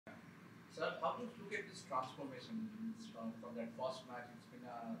Sir, how do you look at this transformation from that first match? It's been a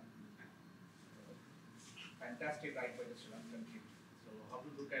fantastic ride by the Sri Lankan team. So, how do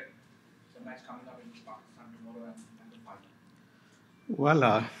you look at the match coming up in Pakistan tomorrow and the final?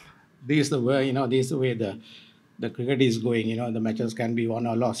 Well, this is the way this is the way the cricket is going. The matches can be won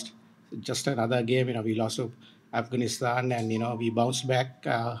or lost. Just another game. We lost to Afghanistan, and we bounced back.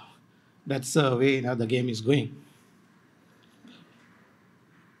 That's the way the game is going.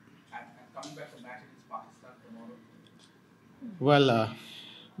 And coming back to match against Pakistan tomorrow. Well,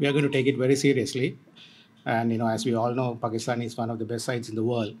 we are going to take it very seriously, and as we all know, Pakistan is one of the best sides in the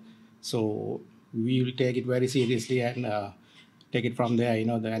world. So we will take it very seriously and take it from there.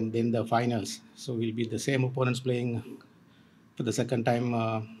 And then the finals. So we'll be the same opponents playing for the second time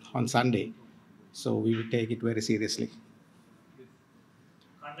on Sunday. So we will take it very seriously.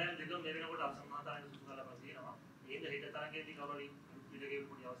 කණ්ඩායම් දෙකම මේ වෙනකොට අවසන් මහතාගේ සුසු කලාවක් තියෙනවා. ඒද හිත තරගයේදී කවුරුරි පිටකේ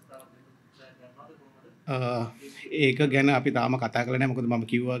පොඩි අවස්ථාවක් ගන්නවද කොහොමද? ඒක ගැන අපි තාම කතා කරලා නැහැ. මොකද මම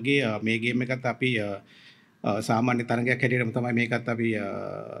කිව්වා වගේ මේ ගේම් එකත් අපි සාමාන්‍ය තරගයක් හැටියටම තමයි මේකත් අපි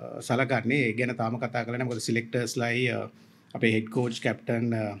සලකන්නේ. ඒ ගැන තාම කතා කරලා නැහැ. මොකද සිලෙක්ටර්ස්ලායි අපේ හෙඩ් කෝච් කැප්ටන්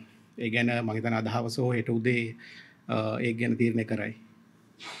ඒ ගැන මම හිතන අදහවස හෝ හෙට උදේ ඒක ගැන තීරණය කරයි.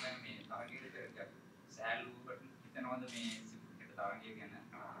 මේ තරගයේදී සෑහලුවට හිතනවද මේ හෙට තරගය ගැන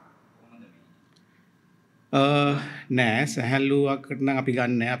කොහොමද මේ? නෑ සැහැල්ලුවකට නම් අපි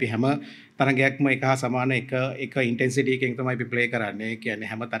ගන්න අපි හැම තරගයක්ම එක හා සමාන එක ඉන්ටෙන්සිටි එකකින් තමයි අපි ප්ලේ කරන්නේ. ඒ කියන්නේ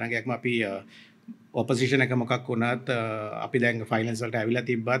හැම තරගයක්ම අපි ඔපොසිෂන් එක මොකක් වුණත් අපි දැන් ෆයිනල්ස් වලට ඇවිල්ලා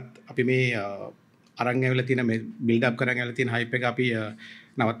තිබ්බත් අපි මේ අරන් ඇවිල්ලා තියෙන මේ බිල්ඩ් අප් කරන් ඇවිල්ලා තියෙන හයිප් එක අපි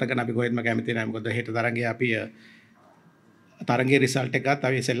නවත්ත ගන්න අපි කොහෙත්ම කැමති නැහැ. මොකද හෙට තරගයේ අපි තරගයේ රිසල්ට් එක ගත්ත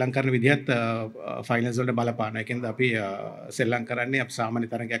අපි සෙල්ලම් කරන විදිහත් ෆයිනල්ස් වලට බලපානවා. ඒකෙන්ද අපි සෙල්ලම් කරන්නේ අපි සාමාන්‍ය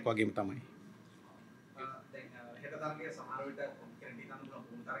තරගයක් වගේම තමයි. හෙට තරගයේ සමහර විට කෙනෙක් හිතන්න පුළුවන්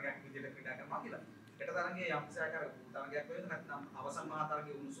පුහුණු තරගයක් විදිහට ක්‍රීඩා කරනවා කියලා. හෙට තරගයේ යම් කිසියකට පුහුණු තරගයක් වේද නැත්නම් අවසන් මහා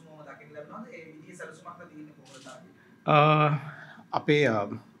තරගයේ උණුසුමම දකින්න ලැබෙනවද? ඒ විදිහේ සැලසුමක් තියෙන්නේ කොහොමද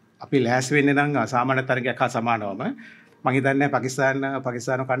තරගයේ? අපි ලෑස්ති වෙන්නේ නම් සාමාන්‍ය තරගයක් හා සමානවම. මම හිතන්නේ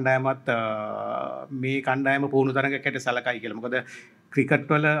පාකිස්තාන කණ්ඩායමත් මේ කණ්ඩායම පුහුණු තරගයක් හැටියට සලකයි කියලා. මොකද ක්‍රිකට්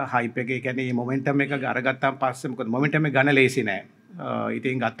වල හයිප් එක, ඒ කියන්නේ මොමන්ටම් එක අරගත්තාන් පස්සේ මොකද මොමන්ටම් එක ගන්න ලේසි නෑ.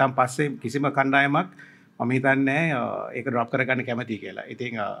 ඉතින් ගත්තාන් පස්සේ කිසිම කණ්ඩායමක් මම හිතන්නේ ඒක ඩ්‍රොප් කරගන්න කැමතියි කියලා.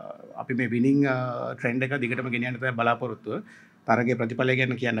 ඉතින් අපි මේ විනිං ට්‍රෙන්ඩ් එක දිගටම ගෙනියන්න තමයි බලාපොරොත්තුව. තරගයේ ප්‍රතිඵලය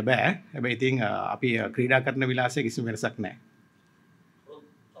ගැන කියන්න බෑ. හැබැයි ඉතින් අපි ක්‍රීඩා කරන විලාසයේ කිසිම වෙනසක් නැහැ.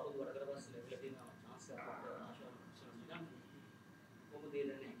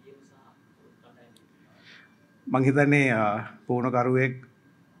 මං හිතන්නේ පුහුණුකරුවෙක්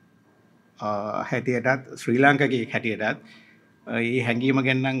හැටියටත් ශ්‍රී ලාංකිකයෙක් හැටියටත් ඒ හැඟීම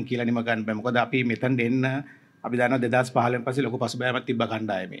ගැන නම් කියලා නිම ගන්න බෑ. මොකද අපි මෙතන දෙන්න අපි දන්නවා 2015 පස්සේ ලොකු පසුබෑමක් තිබ්බ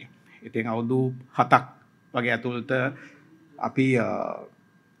කණ්ඩායමේ. ඉතින් අවුරුදු 7ක් වගේ ඇතුළත අපි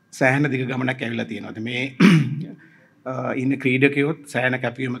සෑහෙන දිග ගමනක් ඇවිල්ලා තියෙනවා. මේ ඉන්න ක්‍රීඩකයොත් සෑහෙන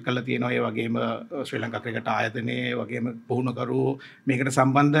කැපවීමක් කළා තියෙනවා. ඒ වගේම ශ්‍රී ලංකා ක්‍රිකට් ආයතනයේ වගේම පුහුණුකරු මේකට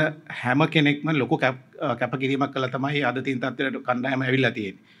සම්බන්ධ හැම කෙනෙක්ම ලොකු කැපකිරීමක් කළා තමයි අද තියෙන තත්ත්වයට කණ්ඩායම ඇවිල්ලා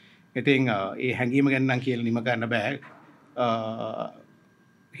තියෙන්නේ. ඉතින් ඒ හැඟීම ගැන නම් කියලා නිම ගන්න බෑ.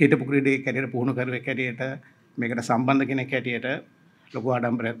 හිටපු ක්‍රීඩකයෙක් හැටියට පුහුණු කරුවෙක් හැටියට මේකට සම්බන්ධ කෙනෙක් හැටියට ලොකු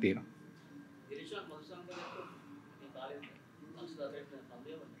ආඩම්බරයක් තියෙනවා.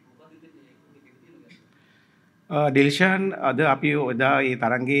 ඩිල්ෂාන් අද අපි එදා ඒ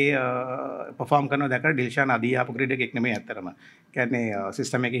තරංගේ පර්ෆෝම් කරනවා දැක්කම ඩිල්ෂාන් අදී ආපු ක්‍රීඩකෙක් නෙමෙයි ඇත්තටම. කියන්නේ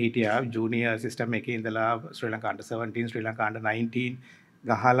සිස්ටම් එකේ හිටියා ජූනියර් සිස්ටම් එකේ ඉඳලා ශ්‍රී ලංකා අන්ඩර් 17 ශ්‍රී ලංකා අන්ඩර් 19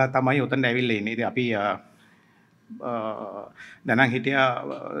 ගහලා තමයි උතන ඇවිල්ලා ඉන්නේ. ඉතින් අපි දැනන් හිටියා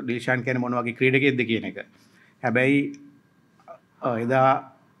ඩිල්ෂාන් කියන්නේ මොන වගේ ක්‍රීඩකයෙක්ද කියන එක. හැබැයි එදා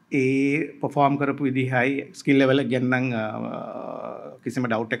ඒ පර්ෆෝම් කරපු විදිහයි ස්කිල් ලෙවල් එක ගැන නම් කිසිම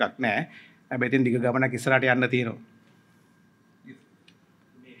ඩවුට් එකක් නැහැ. හැබැයි ඉතින් දිග ගමනක් ඉස්සරහට යන්න තියෙනවා.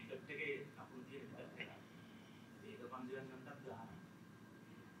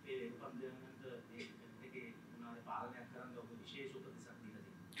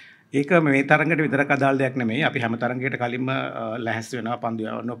 ඒක මේ තරඟට විතරක් අදාළ දෙයක් නෙමෙයි. අපි හැම තරඟයකට කලින්ම ලැහැස්ති වෙනවා පන්දු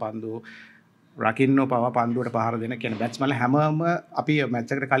යවන්න පන්දු රකින්න පව පන්දුවට පහර දෙන කියන බැට්ස්මන්ලා හැමම අපි මැච්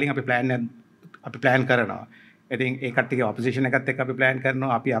එකට කලින් අපි ප්ලෑන් කරනවා. ඉතින් ඒ කට්ටියගේ ඔපොසිෂන් එකත් එක්ක අපි ප්ලෑන්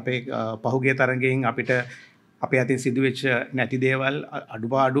කරනවා. අපි අපේ පහුගිය තරඟයෙන් අපිට අපේ අතින් සිදුවෙච්ච නැති දේවල්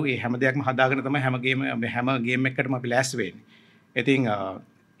අඩුපාඩු ඒ හැම දෙයක්ම හදාගෙන තමයි හැම ගේම් එකකටම අපි ලෑස්ති වෙන්නේ. ඉතින්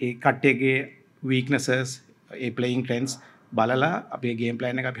ඒ කට්ටියගේ weaknesses ඒ playing trends බලලා අපේ ගේම්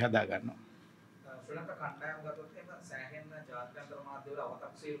ප්ලෑන් එක අපි හදා ගන්නවා. ශ්‍රී ලංකා කණ්ඩායම ගත්තොත් එහෙම සෑහෙන ජාත්‍යන්තර මාධ්‍යවල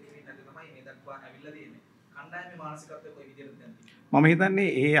අවතක්සේරු කිරීම නැති තමයි මේ දක්වා ඇවිල්ලා තියෙන්නේ. කණ්ඩායමේ මානසිකත්වය කොයි විදිහටද දැන් තියෙන්නේ? මම හිතන්නේ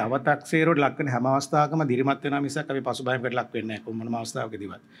ඒ අව탁සේරුවට ලක් වෙන හැම අවස්ථාවකම දිරිමත් වෙනවා මිසක් අපි පසුබෑමකට ලක් වෙන්නේ නැහැ කොමනම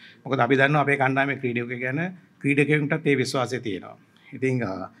අවස්ථාවකදීවත්. මොකද අපි දන්නවා අපේ කණ්ඩායමේ ක්‍රීඩකයෝ ගැන ක්‍රීඩකයන්ටත් ඒ විශ්වාසය තියෙනවා. ඉතින්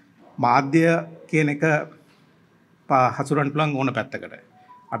මාධ්‍ය කියන එක හසුරවන්න පුළුවන් ඕන පැත්තකට.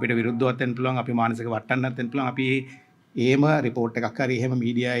 අපිට විරුද්ධවත් වෙන්න පුළුවන්, අපි මානසික වටන්නත් වෙන්න පුළුවන්. අපි එහෙම රිපෝට් එකක් හරි එහෙම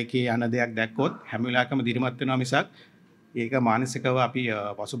මීඩියා එකේ යන දෙයක් දැක්කොත් හැම වෙලාවකම දිරිමත් වෙනවා මිසක් ඒක මානසිකව අපි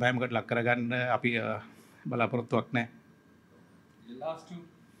පසුබෑමකට ලක් කරගන්න අපි බලාපොරොත්තුවක් නැහැ. The last two.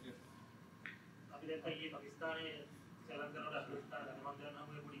 අපි දැන් ඊයේ පාකිස්තානයේ ශ්‍රී ලංකාවට අෆ්ගනිස්තාන ගමන් කරන හැම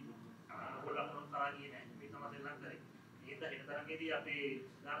පොඩි ගොල්ලන් කරා ගියේ නැහැ. මේ තමයි ශ්‍රී ලංකාවේ. ඒත් හෙට තරඟේදී අපේ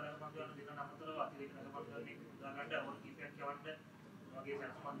දාන ගමන් කරන දෙන අතරව අතිරේක ගමන් කරන්නේ උදාගන්න අවුරුදු කිහිපයක් යවන්න වගේ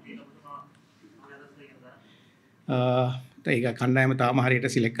සම්මන් තියෙන ඔබතුමා මොනවද කියන්නේ? ඒක කණ්ඩායම තාම හරියට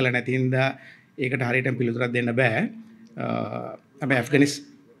සිලෙක්ට් කරලා නැති හින්දා ඒකට හරියටම පිළිතුරක් දෙන්න බෑ. හැබැයි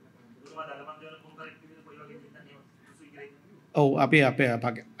අපි අපේ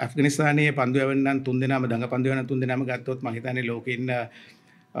ඇෆ්ගනිස්තානයේ පන්දු යවන්නන් 3 දෙනාම දඟ පන්දු යවන්න 3 දෙනාම ගත්තොත් මම හිතන්නේ ලෝකේ ඉන්න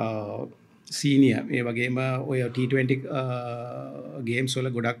සීනියර් ඒ වගේම ඔය T20 ගේම්ස් වල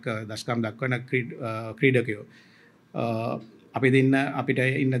ගොඩක් දශකම් දක්වන ක්‍රීඩකයෝ අපි දෙන්න අපිට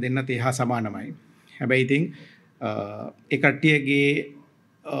ඉන්න දෙන්නත් එහා සමානමයි. හැබැයි ඉතින් ඒ කට්ටියගේ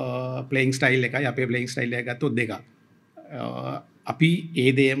ප්ලේයිං ස්ටයිල් එකයි අපේ ප්ලේයිං ස්ටයිල් එක ගත්තොත් දෙකක්. අපි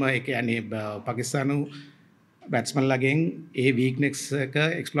ඒ දෙයම ඒ කියන්නේ පාකිස්තානු බැට්ස්මන්ලාගෙන් ඒ වීක්නෙස් එක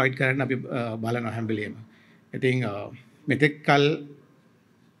එක්ස්ප්ලොයිට් කරන්න අපි බලනවා හැම වෙලේම. ඉතින් මෙතෙක් කල්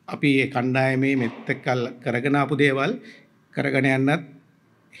අපි ඒ කණ්ඩායමේ මෙතෙක් කල් කරගෙන ආපු දේවල් කරගෙන යන්නත්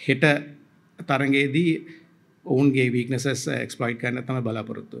හෙට තරඟයේදී ඔවුන්ගේ වීක්නෙසස් එක්ස්ප්ලොයිට් කරන්න තමයි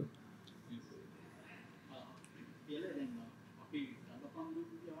බලාපොරොත්තු වෙන්නේ.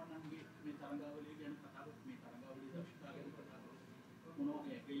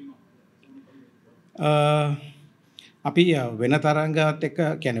 අපි වෙන තරංගات එක්ක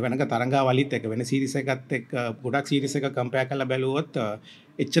කියන්නේ වෙනක තරංගාවලිත් එක්ක වෙන සීරීස් එකත් එක්ක ගොඩක් සීරීස් එක කම්පෙයාර් කරලා බැලුවොත්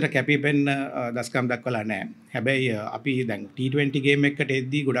එච්චර කැපිපෙන්න දස්කම් දක්වලා නැහැ. හැබැයි අපි දැන් T20 ගේම් එකකට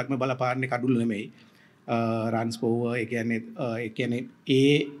එද්දී ගොඩක්ම බලපාන්නේ කඩුළු නෙමෙයි. රන්ස් පෝවර් ඒ කියන්නේ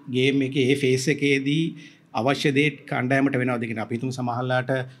ඒ ගේම් එකේ ඒ ෆේස් එකේදී අවශ්‍ය දේ කණ්ඩායමට වෙනවද කියන අපි හිතමු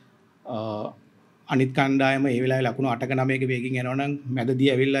සමහරලාට අනිත් කණ්ඩායම ඒ වෙලාවේ ලකුණු 8ක 9ක වේගින් යනවනම් මැදදී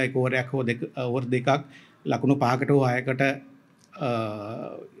ඇවිල්ලා එක ඕවරයක් හෝ ඕවර් දෙකක් ලකුණු 5කට හෝ 6කට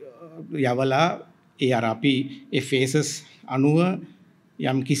යවලා ඒ අර අපි ඒ ෆේසස් අනුව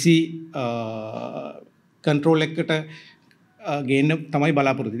යම් කිසි කන්ට්‍රෝල් එකකට ගේන්න තමයි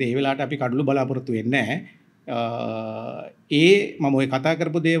බලාපොරොත්තු වෙන්නේ. ඒ වෙලාවට අපි කඩළු බලාපොරොත්තු වෙන්නේ නැහැ. මම ඔය කතා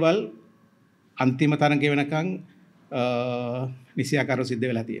කරපු දේවල් අන්තිම තරඟය වෙනකන් නිසියාකාරව සිද්ධ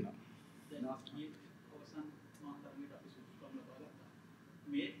වෙලා තියෙනවා.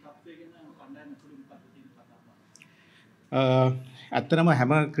 ඇත්තටම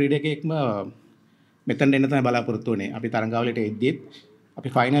හැම ක්‍රීඩකයෙක්ම මෙතන එන්න තමයි බලාපොරොත්තු වෙන්නේ. අපි තරඟාවලියට එද්දිත් අපි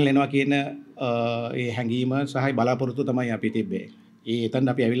ෆයිනල් එනවා කියන ඒ හැඟීම සහ බලාපොරොත්තු තමයි අපි තිබ්බේ. එතන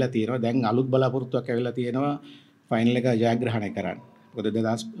අපි ඇවිල්ලා තියෙනවා. දැන් අලුත් බලාපොරොත්තුවක් ඇවිල්ලා තියෙනවා ෆයිනල් එක ජයග්‍රහණය කරන්න. මොකද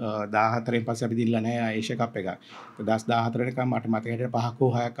 2014 පස්සේ අපි දිනලා නැහැ ඒෂියා කප් එක. 2014 වෙනකම් මට මතක හිටියට 5ක්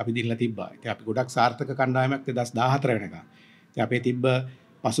හෝ 6ක් අපි දිනලා තිබ්බා. ඉතින් අපි ගොඩක් සාර්ථක කණ්ඩායමක් 2014 වෙනකම්. ඉතින් අපේ තිබ්බ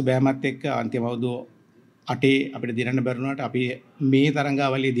පසුබෑමත් එක්ක අන්තිම අවුරුදු 8 අපිට දිනන්න බැරුණාට අපි මේ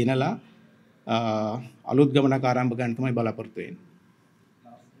තරඟාවලිය දිනලා අලුත් ගමනක් ආරම්භ ගන්න තමයි බලාපොරොත්තු වෙන්නේ.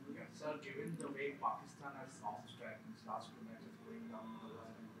 Sir, given the way Pakistan has bounced back in its last 2 matches, going down to the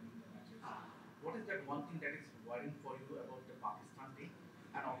last and winning the matches, what is that one thing that is worrying for you about the Pakistan team?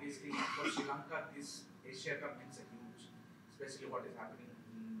 And obviously for Sri Lanka, this Asia Cup means a huge, especially what is happening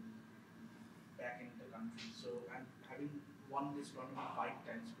back in the country. So, and having won this tournament 5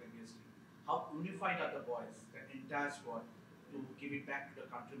 times previously, how unified are the boys, the entire squad, to give it back to the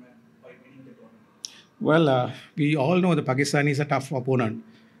countrymen by winning the tournament? Well, we all know the Pakistan is a tough opponent.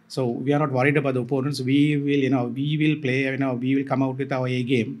 So we are not worried about the opponents. We will play, we will come out with our A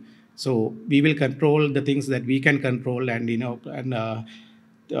game. So we will control the things that we can control and,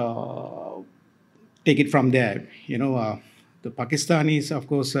 take it from there. The Pakistanis, of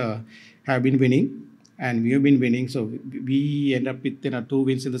course, have been winning and we have been winning. So we end up with 2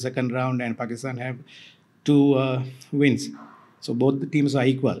 wins in the second round and Pakistan have 2 wins. So both the teams are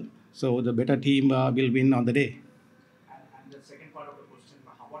equal. So the better team will win on the day. And the second part of the question,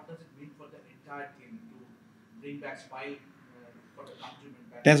 what does it mean for the entire team to bring back smile for the countrymen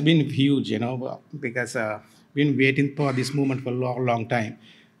back? It has been huge, because we've been waiting for this moment for a long, long time.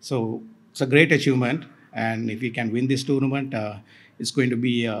 So it's a great achievement, and if we can win this tournament, it's going to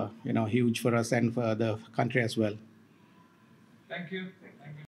be, huge for us and for the country as well. Thank you.